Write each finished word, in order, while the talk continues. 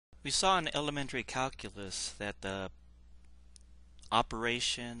We saw in elementary calculus that the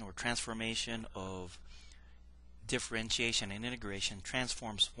operation or transformation of differentiation and integration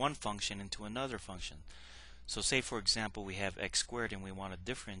transforms one function into another function. So say for example we have x squared and we want to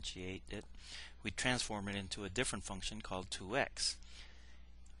differentiate it. We transform it into a different function called 2x.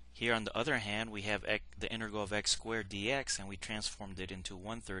 Here on the other hand we have the integral of x squared dx, and we transformed it into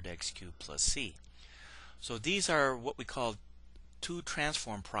 1/3 x cubed plus c. So these are what we call two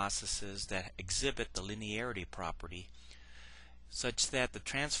transform processes that exhibit the linearity property, such that the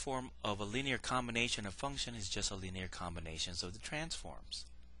transform of a linear combination of function is just a linear combinations of the transforms.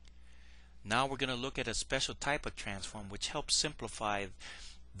 Now we're going to look at a special type of transform which helps simplify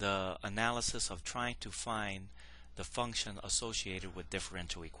the analysis of trying to find the function associated with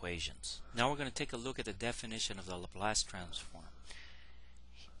differential equations. Now we're going to take a look at the definition of the Laplace transform.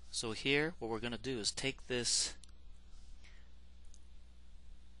 So here what we're going to do is take this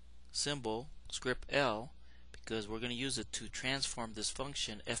symbol, script L, because we're going to use it to transform this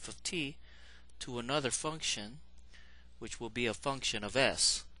function f of t to another function which will be a function of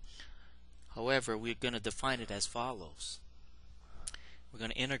s. However, we're going to define it as follows. We're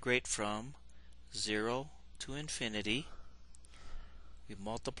going to integrate from 0 to infinity. We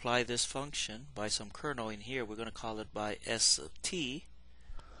multiply this function by some kernel in here. We're going to call it by s of t,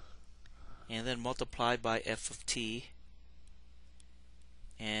 and then multiply by f of t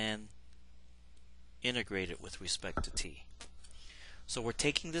and integrate it with respect to t. So we're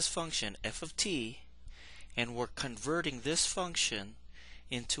taking this function f of t and we're converting this function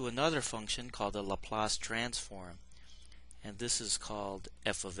into another function called the Laplace transform, and this is called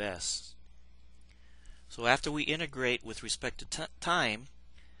f of s. So after we integrate with respect to time,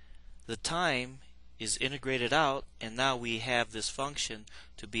 the time is integrated out, and now we have this function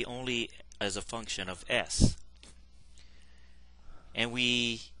to be only as a function of s. And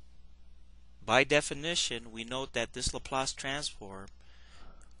we, by definition, we note that this Laplace transform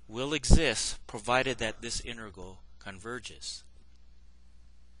will exist provided that this integral converges.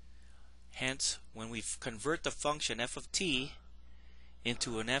 Hence, when we convert the function f of t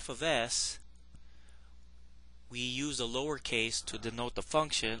into an f of s, we use a lowercase to denote the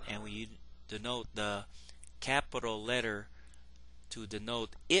function, and we denote the capital letter to denote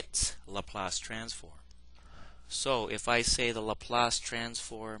its Laplace transform. So if I say the Laplace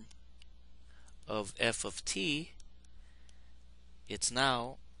transform of f of t, it's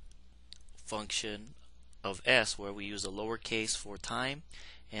now function of s, where we use a lowercase for time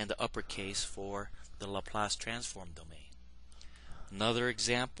and the uppercase for the Laplace transform domain. Another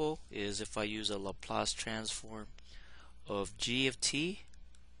example is if I use a Laplace transform of g of t,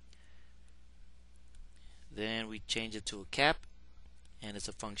 then we change it to a cap and it's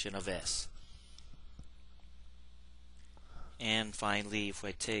a function of s. And finally, if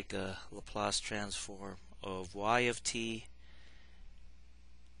I take a Laplace transform of y of t,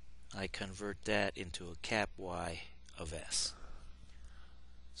 I convert that into a cap y of s.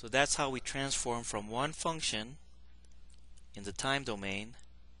 So that's how we transform from one function in the time domain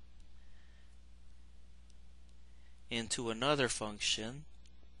into another function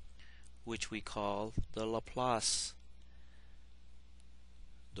which we call the Laplace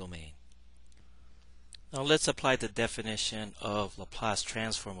domain. Now let's apply the definition of Laplace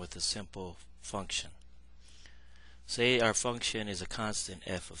transform with a simple function. Say our function is a constant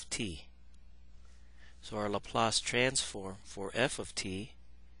f of t. So our Laplace transform for f of t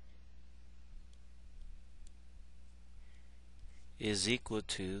is equal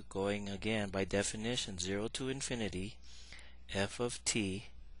to, going again by definition, 0 to infinity, f of t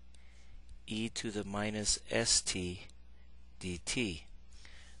e to the minus st dt.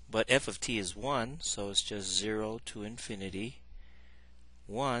 But f of t is 1, so it's just 0 to infinity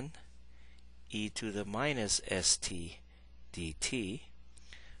 1 e to the minus st dt,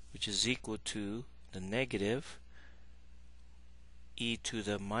 which is equal to the negative e to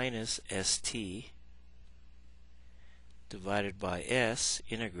the minus st divided by s,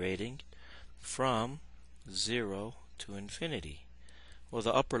 integrating from 0 to infinity. Well,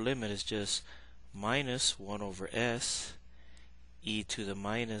 the upper limit is just minus 1 over s e to the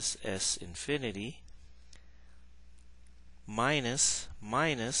minus s infinity. Minus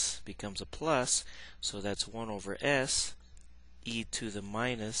becomes a plus, so that's 1 over s e to the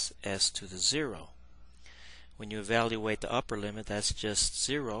minus s to the 0. When you evaluate the upper limit, that's just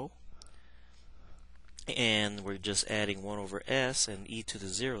 0. And we're just adding 1 over s, and e to the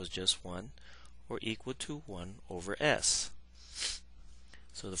 0 is just 1, or equal to 1 over s.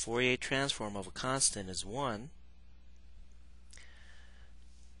 So the Fourier transform of a constant is 1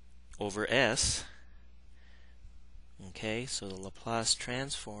 over s, Okay, so the Laplace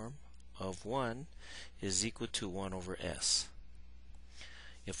transform of 1 is equal to 1 over s.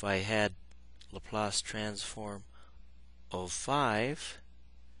 If I had Laplace transform of 5,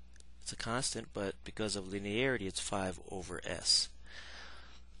 it's a constant, but because of linearity, it's 5 over s.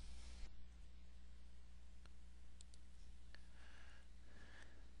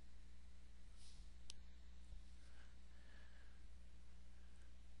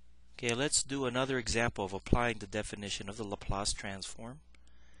 Okay, let's do another example of applying the definition of the Laplace transform,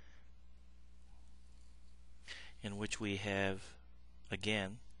 in which we have,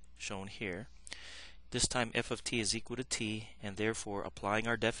 again, shown here. This time f of t is equal to t, and therefore applying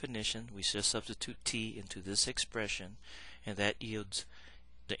our definition, we just substitute t into this expression, and that yields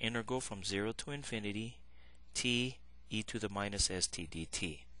the integral from 0 to infinity t e to the minus st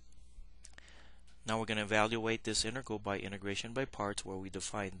dt. Now we're going to evaluate this integral by integration by parts, where we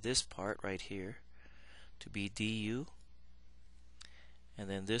define this part right here to be du, and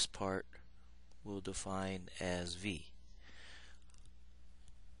then this part we'll define as v.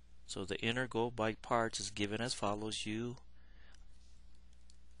 So the integral by parts is given as follows: u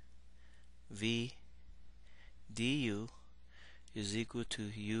v du is equal to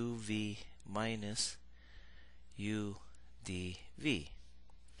uv minus u dv.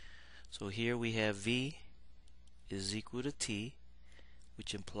 So here we have v is equal to t,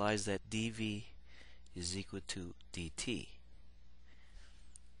 which implies that dv is equal to dt.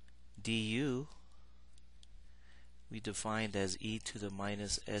 Du we defined as e to the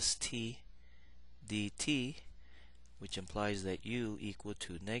minus st dt, which implies that u equal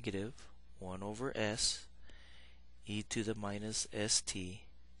to negative 1 over s e to the minus st.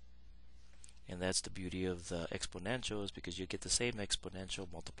 And that's the beauty of the exponential, is because you get the same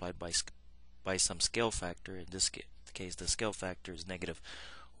exponential multiplied by some scale factor. In this case, the scale factor is negative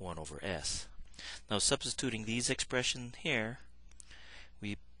 1 over s. Now substituting these expressions here,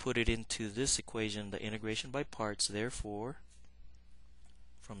 we put it into this equation, the integration by parts. Therefore,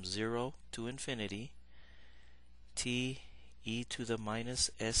 from 0 to infinity, t e to the minus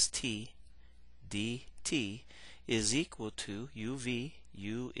st dt is equal to uv.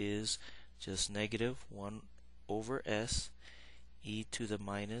 U is just negative 1 over s e to the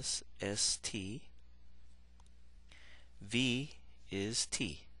minus st. V is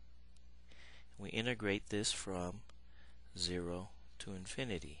t. We integrate this from 0 to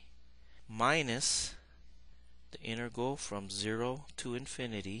infinity, minus the integral from 0 to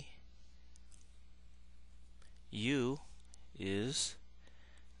infinity. U is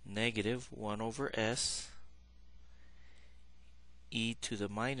negative 1 over s e to the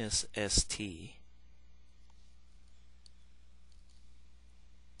minus st,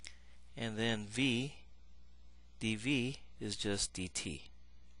 and then v dv is just dt.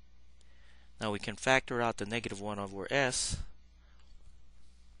 Now we can factor out the negative 1 over s,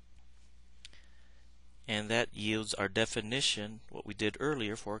 and that yields our definition, what we did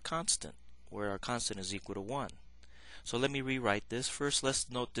earlier, for a constant, where our constant is equal to 1. So let me rewrite this. First,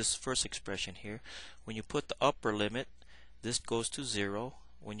 let's note this first expression here. When you put the upper limit, this goes to 0.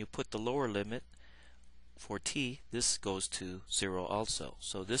 When you put the lower limit for t, this goes to 0 also.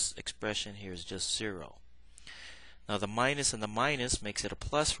 So this expression here is just 0. Now the minus and the minus makes it a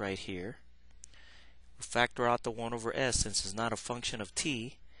plus right here. We factor out the 1 over s since it's not a function of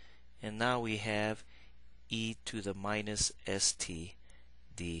t, and now we have e to the minus st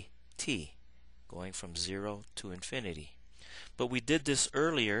dt, going from 0 to infinity. But we did this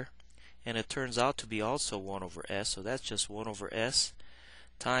earlier, and it turns out to be also 1 over s, so that's just 1 over s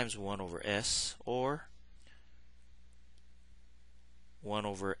times 1 over s, or 1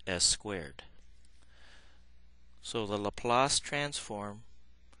 over s squared. So the Laplace transform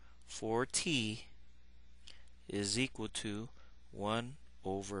for t is equal to 1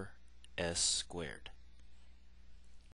 over s squared.